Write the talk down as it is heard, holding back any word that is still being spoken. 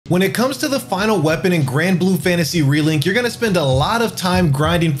When it comes to the final weapon in Granblue Fantasy Relink, you're gonna spend a lot of time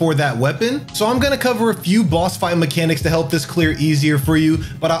grinding for that weapon. So I'm gonna cover a few boss fight mechanics to help this clear easier for you,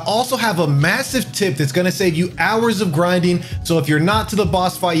 but I also have a massive tip that's gonna save you hours of grinding. So if you're not to the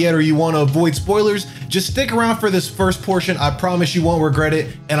boss fight yet or you wanna avoid spoilers, just stick around for this first portion. I promise you won't regret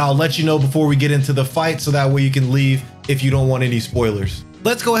it, and I'll let you know before we get into the fight so that way you can leave if you don't want any spoilers.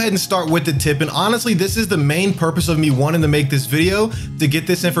 Let's go ahead and start with the tip, and honestly this is the main purpose of me wanting to make this video, to get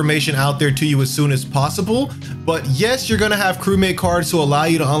this information out there to you as soon as possible. But yes, you're gonna have crewmate cards to allow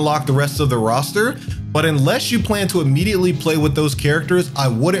you to unlock the rest of the roster, but unless you plan to immediately play with those characters, I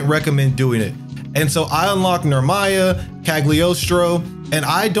wouldn't recommend doing it. And so I unlocked Narmaya, Cagliostro, and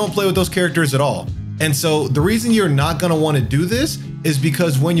I don't play with those characters at all. And so the reason you're not gonna wanna do this is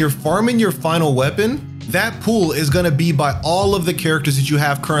because when you're farming your final weapon, that pool is gonna be by all of the characters that you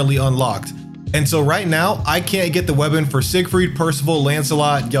have currently unlocked. And so right now, I can't get the weapon for Siegfried, Percival,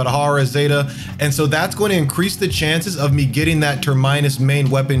 Lancelot, Yadahara, Zeta, and so that's going to increase the chances of me getting that Terminus main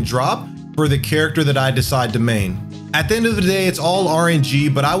weapon drop for the character that I decide to main. At the end of the day, it's all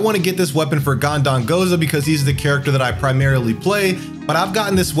RNG, but I want to get this weapon for Granblue because he's the character that I primarily play, but I've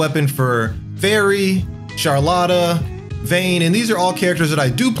gotten this weapon for Fairy, Charlotta, Vayne, and these are all characters that I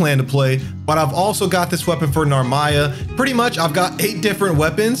do plan to play, but I've also got this weapon for Narmaya. Pretty much I've got 8 different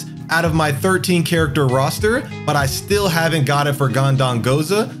weapons out of my 13 character roster, but I still haven't got it for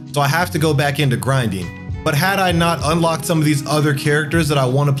Granblue, so I have to go back into grinding. But had I not unlocked some of these other characters that I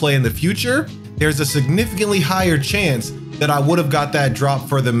want to play in the future, there's a significantly higher chance that I would have got that drop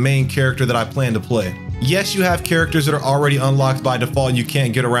for the main character that I plan to play. Yes, you have characters that are already unlocked by default and you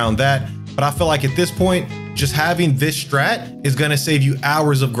can't get around that, but I feel like at this point, just having this strat is gonna save you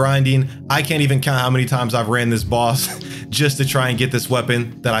hours of grinding. I can't even count how many times I've ran this boss just to try and get this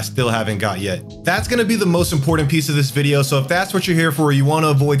weapon that I still haven't got yet. That's gonna be the most important piece of this video, so if that's what you're here for, you wanna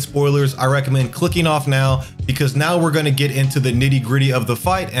avoid spoilers, I recommend clicking off now, because now we're gonna get into the nitty-gritty of the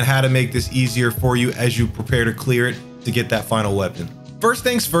fight and how to make this easier for you as you prepare to clear it to get that final weapon. First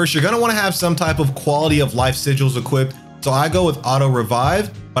things first, you're gonna wanna have some type of quality of life sigils equipped. So I go with auto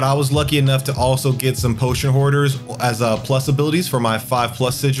revive, but I was lucky enough to also get some potion hoarders as plus abilities for my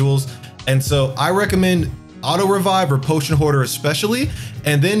 5+ sigils. And so I recommend auto revive or potion hoarder especially,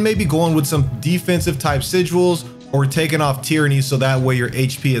 and then maybe going with some defensive type sigils or taking off tyranny so that way your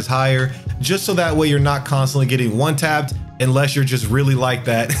HP is higher, just so that way you're not constantly getting one tapped unless you're just really like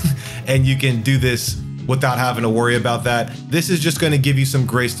that and you can do this without having to worry about that. This is just going to give you some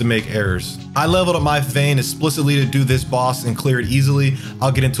grace to make errors. I leveled up my Vayne explicitly to do this boss and clear it easily.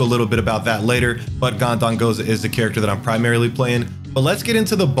 I'll get into a little bit about that later, but Granblue is the character that I'm primarily playing. But let's get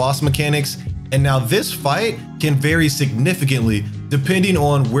into the boss mechanics. And now this fight can vary significantly depending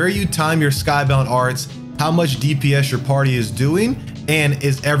on where you time your Skybound arts, how much DPS your party is doing, and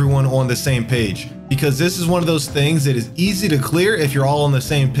is everyone on the same page. Because this is one of those things that is easy to clear if you're all on the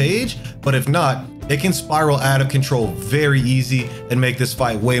same page, but if not, it can spiral out of control very easy and make this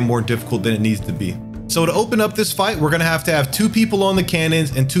fight way more difficult than it needs to be. So to open up this fight, we're gonna have to have 2 people on the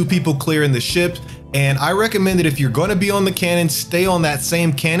cannons and 2 people clearing the ships. And I recommend that if you're gonna be on the cannon, stay on that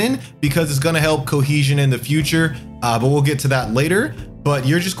same cannon because it's gonna help cohesion in the future, but we'll get to that later. But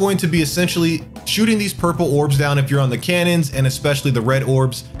you're just going to be essentially shooting these purple orbs down if you're on the cannons, and especially the red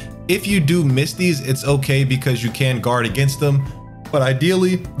orbs. If you do miss these, it's okay because you can guard against them. But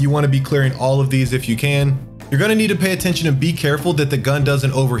ideally, you want to be clearing all of these if you can. You're going to need to pay attention and be careful that the gun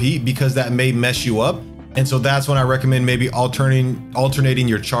doesn't overheat because that may mess you up. And so that's when I recommend maybe alternating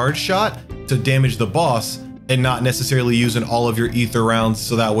your charge shot to damage the boss and not necessarily using all of your ether rounds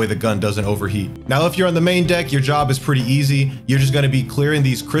so that way the gun doesn't overheat. Now, if you're on the main deck, your job is pretty easy. You're just going to be clearing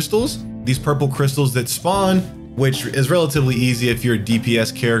these crystals, these purple crystals that spawn, which is relatively easy if you're a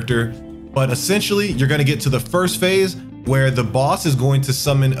DPS character. But essentially, you're going to get to the first phase where the boss is going to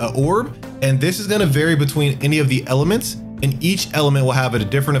summon an orb, and this is going to vary between any of the elements, and each element will have a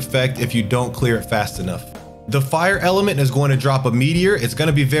different effect if you don't clear it fast enough. The fire element is going to drop a meteor. It's going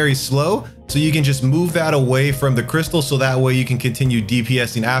to be very slow, so you can just move that away from the crystal so that way you can continue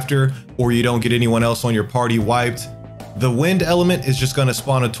DPSing after, or you don't get anyone else on your party wiped. The wind element is just going to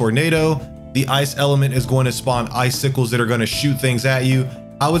spawn a tornado. The ice element is going to spawn icicles that are going to shoot things at you.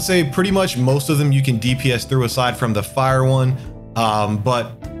 I would say pretty much most of them you can DPS through aside from the fire one,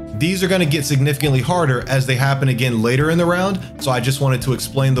 but these are going to get significantly harder as they happen again later in the round. So I just wanted to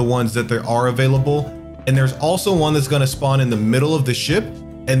explain the ones that there are available. And there's also one that's going to spawn in the middle of the ship,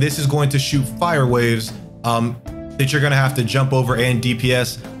 and this is going to shoot fire waves that you're going to have to jump over and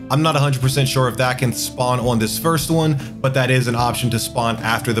DPS. I'm not 100% sure if that can spawn on this first one, but that is an option to spawn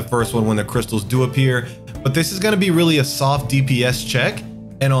after the first one when the crystals do appear. But this is going to be really a soft DPS check.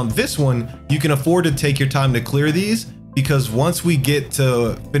 And on this one, you can afford to take your time to clear these, because once we get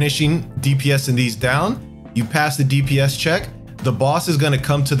to finishing DPSing these down, you pass the DPS check, the boss is going to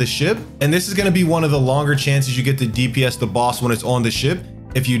come to the ship, and this is going to be one of the longer chances you get to DPS the boss when it's on the ship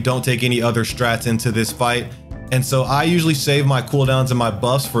if you don't take any other strats into this fight. And so I usually save my cooldowns and my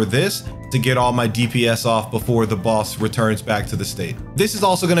buffs for this to get all my DPS off before the boss returns back to the state. This is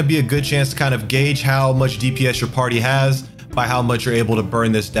also going to be a good chance to kind of gauge how much DPS your party has by how much you're able to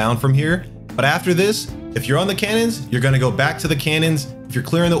burn this down from here. But after this, if you're on the cannons, you're going to go back to the cannons. If you're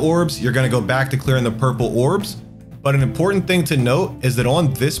clearing the orbs, you're going to go back to clearing the purple orbs. But an important thing to note is that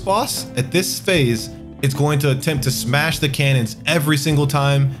on this boss, at this phase, it's going to attempt to smash the cannons every single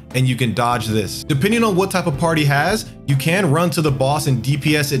time, and you can dodge this. Depending on what type of party has, you can run to the boss and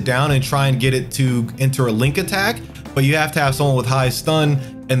DPS it down and try and get it to enter a link attack, but you have to have someone with high stun,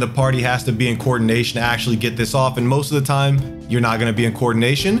 and the party has to be in coordination to actually get this off. And most of the time, you're not going to be in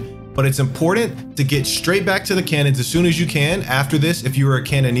coordination, but it's important to get straight back to the cannons as soon as you can after this if you were a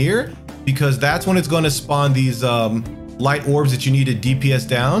cannoneer, because that's when it's going to spawn these light orbs that you need to DPS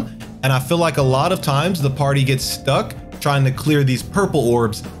down. And I feel like a lot of times the party gets stuck trying to clear these purple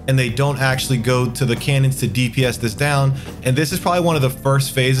orbs, and they don't actually go to the cannons to DPS this down. And this is probably one of the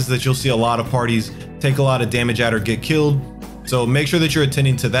first phases that you'll see a lot of parties take a lot of damage at or get killed. So make sure that you're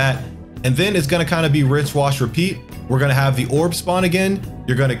attending to that. And then it's going to kind of be rinse, wash, repeat. We're going to have the orb spawn again.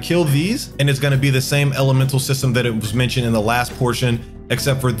 You're going to kill these, and it's going to be the same elemental system that it was mentioned in the last portion,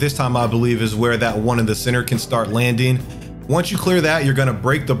 except for this time I believe is where that one in the center can start landing. Once you clear that, you're going to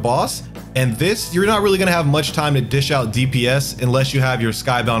break the boss, and this, you're not really going to have much time to dish out DPS unless you have your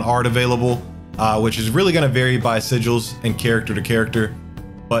Skybound art available, which is really going to vary by sigils and character to character.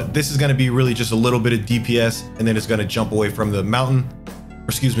 But this is going to be really just a little bit of DPS, and then it's going to jump away from the mountain, or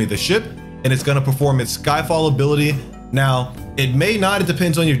excuse me, the ship, and it's going to perform its Skyfall ability. Now, it may not, it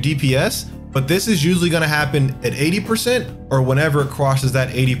depends on your DPS, but this is usually going to happen at 80% or whenever it crosses that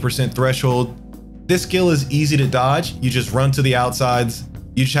 80% threshold. This skill is easy to dodge. You just run to the outsides.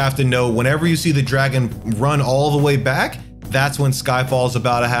 You just have to know whenever you see the dragon run all the way back, that's when Skyfall is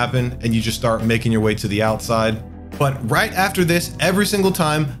about to happen, and you just start making your way to the outside. But right after this, every single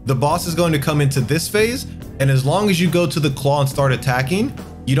time, the boss is going to come into this phase, and as long as you go to the claw and start attacking,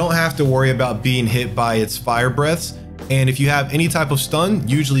 you don't have to worry about being hit by its fire breaths. And if you have any type of stun,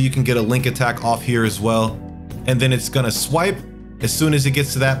 usually you can get a link attack off here as well. And then it's going to swipe as soon as it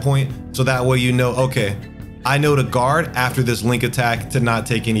gets to that point, so that way you know, okay, I know to guard after this link attack to not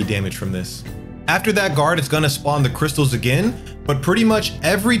take any damage from this. After that guard, it's going to spawn the crystals again, but pretty much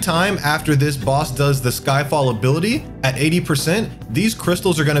every time after this boss does the Skyfall ability at 80%, these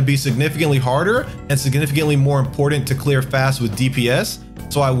crystals are going to be significantly harder and significantly more important to clear fast with DPS.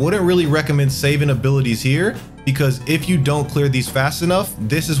 So I wouldn't really recommend saving abilities here, because if you don't clear these fast enough,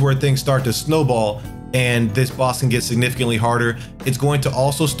 this is where things start to snowball, and this boss can get significantly harder. It's going to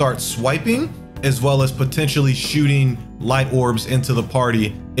also start swiping, as well as potentially shooting light orbs into the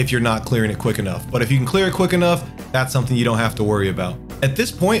party if you're not clearing it quick enough. But if you can clear it quick enough, that's something you don't have to worry about. At this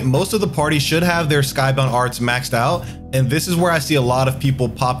point, most of the party should have their Skybound arts maxed out, and this is where I see a lot of people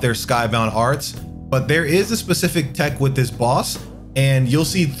pop their Skybound arts. But there is a specific tech with this boss, and you'll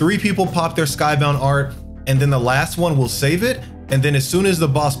see 3 people pop their Skybound art, and then the last one will save it. And then as soon as the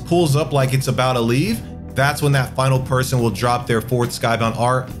boss pulls up like it's about to leave, that's when that final person will drop their 4th Skybound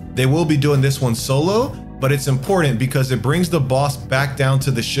art. They will be doing this one solo, but it's important because it brings the boss back down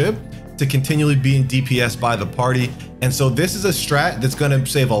to the ship to continually being DPS by the party. And so this is a strat that's going to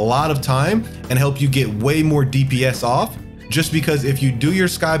save a lot of time and help you get way more DPS off, just because if you do your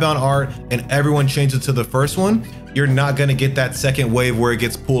Skybound art and everyone changes to the first one, you're not going to get that second wave where it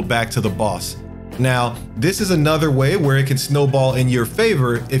gets pulled back to the boss. Now, this is another way where it can snowball in your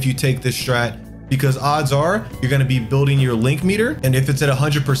favor if you take this strat, because odds are you're going to be building your link meter, and if it's at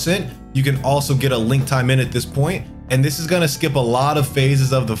 100%, you can also get a link time in at this point, and this is going to skip a lot of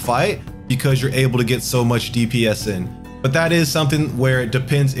phases of the fight because you're able to get so much DPS in. But that is something where it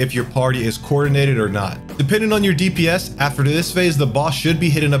depends if your party is coordinated or not. Depending on your DPS, after this phase, the boss should be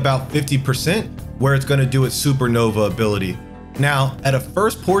hitting about 50%, where it's going to do its supernova ability. Now, at a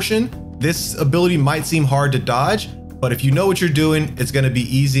first portion, this ability might seem hard to dodge, but if you know what you're doing, it's going to be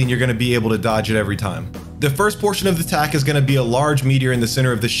easy and you're going to be able to dodge it every time. The first portion of the attack is going to be a large meteor in the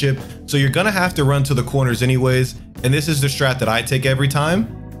center of the ship, so you're going to have to run to the corners anyways, and this is the strat that I take every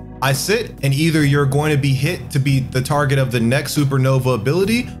time. I sit, and either you're going to be hit to be the target of the next supernova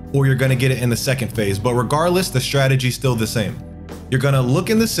ability, or you're going to get it in the second phase, but regardless, the strategy is still the same. You're going to look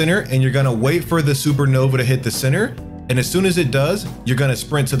in the center, and you're going to wait for the supernova to hit the center, and as soon as it does, you're going to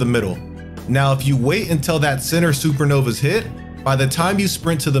sprint to the middle. Now, if you wait until that center supernova's hit, By the time you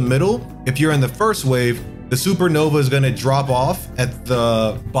sprint to the middle, if you're in the first wave, the supernova is going to drop off at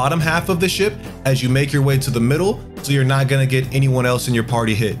the bottom half of the ship as you make your way to the middle, so you're not going to get anyone else in your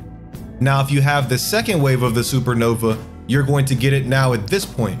party hit. Now, if you have the second wave of the supernova, you're going to get it now at this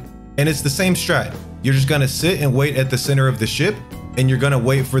point, and it's the same strat. You're just going to sit and wait at the center of the ship, and you're going to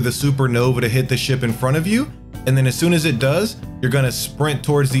wait for the supernova to hit the ship in front of you, and then as soon as it does, you're going to sprint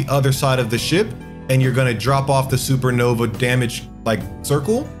towards the other side of the ship, and you're going to drop off the supernova damage like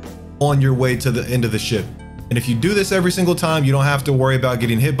circle on your way to the end of the ship. And if you do this every single time, you don't have to worry about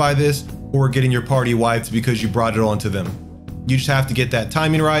getting hit by this or getting your party wiped because you brought it onto them. You just have to get that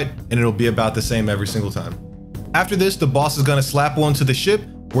timing right, and it'll be about the same every single time. After this, the boss is going to slap onto the ship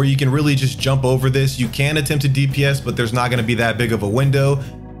where you can really just jump over this. You can attempt to DPS, but there's not going to be that big of a window.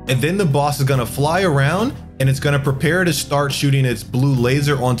 And then the boss is going to fly around and it's going to prepare to start shooting its blue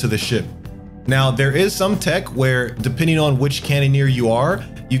laser onto the ship. Now, there is some tech where, depending on which cannoneer you are,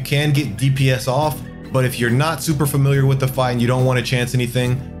 you can get DPS off, but if you're not super familiar with the fight and you don't want to chance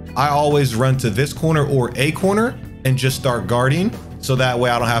anything, I always run to this corner or a corner and just start guarding, so that way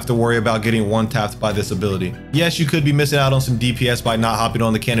I don't have to worry about getting one-tapped by this ability. Yes, you could be missing out on some DPS by not hopping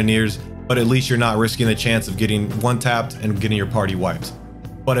on the cannoneers, but at least you're not risking the chance of getting one-tapped and getting your party wiped.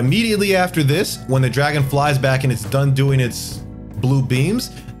 But immediately after this, when the dragon flies back and it's done doing its blue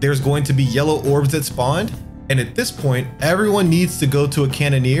beams, there's going to be yellow orbs that spawned, and at this point, everyone needs to go to a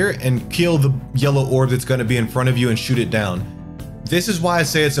cannoneer and kill the yellow orb that's going to be in front of you and shoot it down. This is why I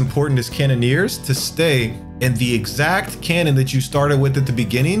say it's important as cannoneers to stay in the exact cannon that you started with at the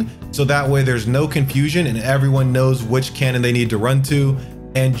beginning, so that way there's no confusion and everyone knows which cannon they need to run to.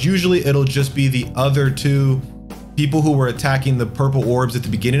 And usually it'll just be the other two people who were attacking the purple orbs at the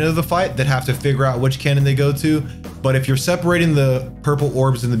beginning of the fight that have to figure out which cannon they go to. But if you're separating the purple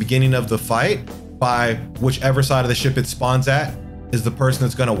orbs in the beginning of the fight by whichever side of the ship it spawns at is the person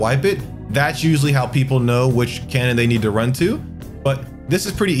that's going to wipe it, that's usually how people know which cannon they need to run to. But this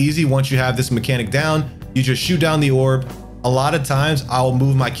is pretty easy once you have this mechanic down. You just shoot down the orb. A lot of times I'll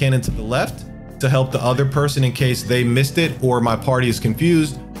move my cannon to the left to help the other person in case they missed it or my party is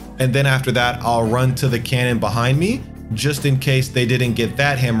confused. And then after that, I'll run to the cannon behind me just in case they didn't get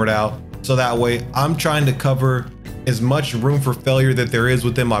that hammered out. So that way I'm trying to cover as much room for failure that there is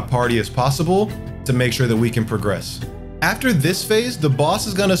within my party as possible to make sure that we can progress. After this phase, the boss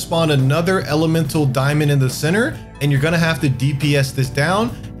is going to spawn another elemental diamond in the center, and you're going to have to DPS this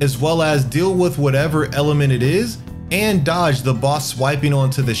down, as well as deal with whatever element it is and dodge the boss swiping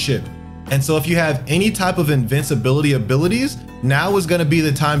onto the ship. And so if you have any type of invincibility abilities, now is going to be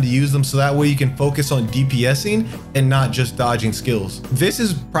the time to use them, so that way you can focus on DPSing and not just dodging skills. This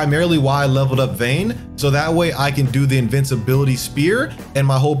is primarily why I leveled up Vayne, so that way I can do the invincibility spear and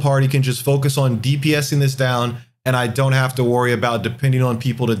my whole party can just focus on DPSing this down, and I don't have to worry about depending on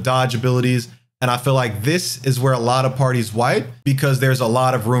people to dodge abilities. And I feel like this is where a lot of parties wipe because there's a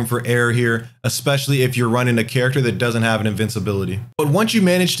lot of room for error here, especially if you're running a character that doesn't have an invincibility. But once you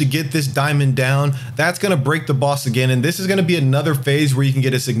manage to get this diamond down, that's going to break the boss again. And this is going to be another phase where you can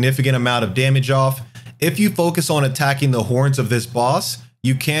get a significant amount of damage off. If you focus on attacking the horns of this boss,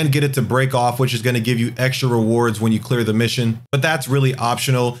 you can get it to break off, which is going to give you extra rewards when you clear the mission, but that's really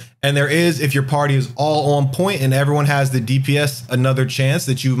optional. And there is, if your party is all on point and everyone has the DPS, another chance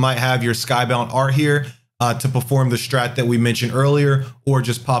that you might have your Skybound art here to perform the strat that we mentioned earlier, or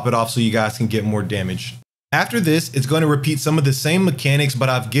just pop it off so you guys can get more damage. After this, it's going to repeat some of the same mechanics, but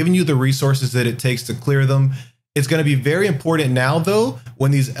I've given you the resources that it takes to clear them. It's going to be very important now, though,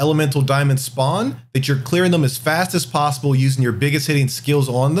 when these elemental diamonds spawn, that you're clearing them as fast as possible using your biggest hitting skills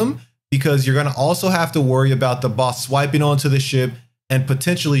on them, because you're going to also have to worry about the boss swiping onto the ship and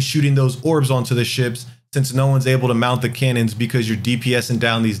potentially shooting those orbs onto the ships, since no one's able to mount the cannons because you're DPSing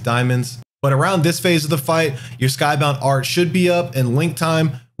down these diamonds. But around this phase of the fight, your Skybound art should be up and link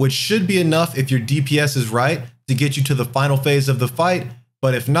time, which should be enough if your DPS is right to get you to the final phase of the fight.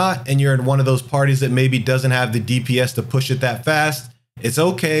 But if not, and you're in one of those parties that maybe doesn't have the DPS to push it that fast, it's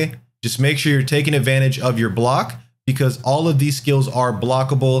okay. Just make sure you're taking advantage of your block, because all of these skills are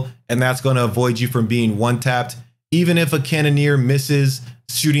blockable, and that's going to avoid you from being one-tapped. Even if a cannoneer misses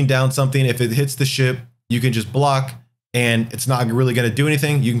shooting down something, if it hits the ship, you can just block and it's not really going to do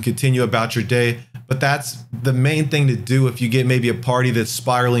anything. You can continue about your day. But that's the main thing to do if you get maybe a party that's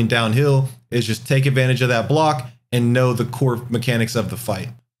spiraling downhill, is just take advantage of that block and know the core mechanics of the fight.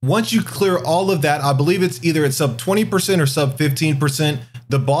 Once you clear all of that, I believe it's either at sub 20% or sub 15%,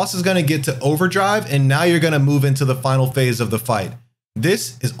 the boss is going to get to overdrive, and now you're going to move into the final phase of the fight.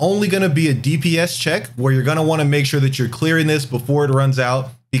 This is only going to be a DPS check where you're going to want to make sure that you're clearing this before it runs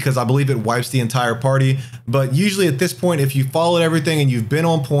out. because I believe it wipes the entire party. But usually at this point, if you followed everything and you've been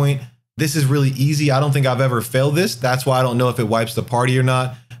on point, this is really easy. I don't think I've ever failed this. That's why I don't know if it wipes the party or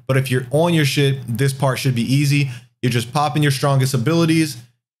not. But if you're on your shit, this part should be easy. You're just popping your strongest abilities.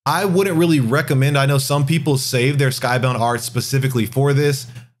 I wouldn't really recommend, I know some people save their Skybound art specifically for this.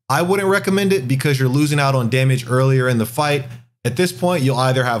 I wouldn't recommend it because you're losing out on damage earlier in the fight. At this point, you'll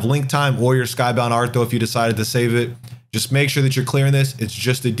either have Link time or your Skybound art though if you decided to save it. Just make sure that you're clearing this. It's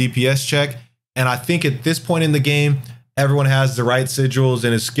just a DPS check. And I think at this point in the game, everyone has the right sigils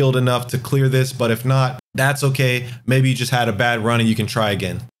and is skilled enough to clear this. But if not, that's okay. Maybe you just had a bad run and you can try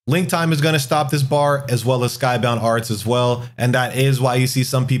again. Link time is going to stop this bar as well as Skybound arts as well. And that is why you see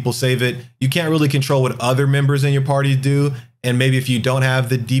some people save it. You can't really control what other members in your party do. And maybe if you don't have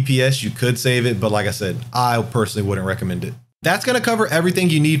the DPS, you could save it. But like I said, I personally wouldn't recommend it. That's going to cover everything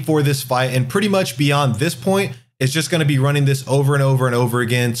you need for this fight. And pretty much beyond this point, it's just going to be running this over and over and over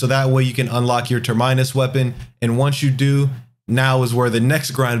again. So that way you can unlock your Terminus weapon. And once you do, now is where the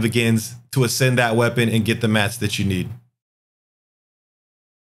next grind begins to ascend that weapon and get the mats that you need.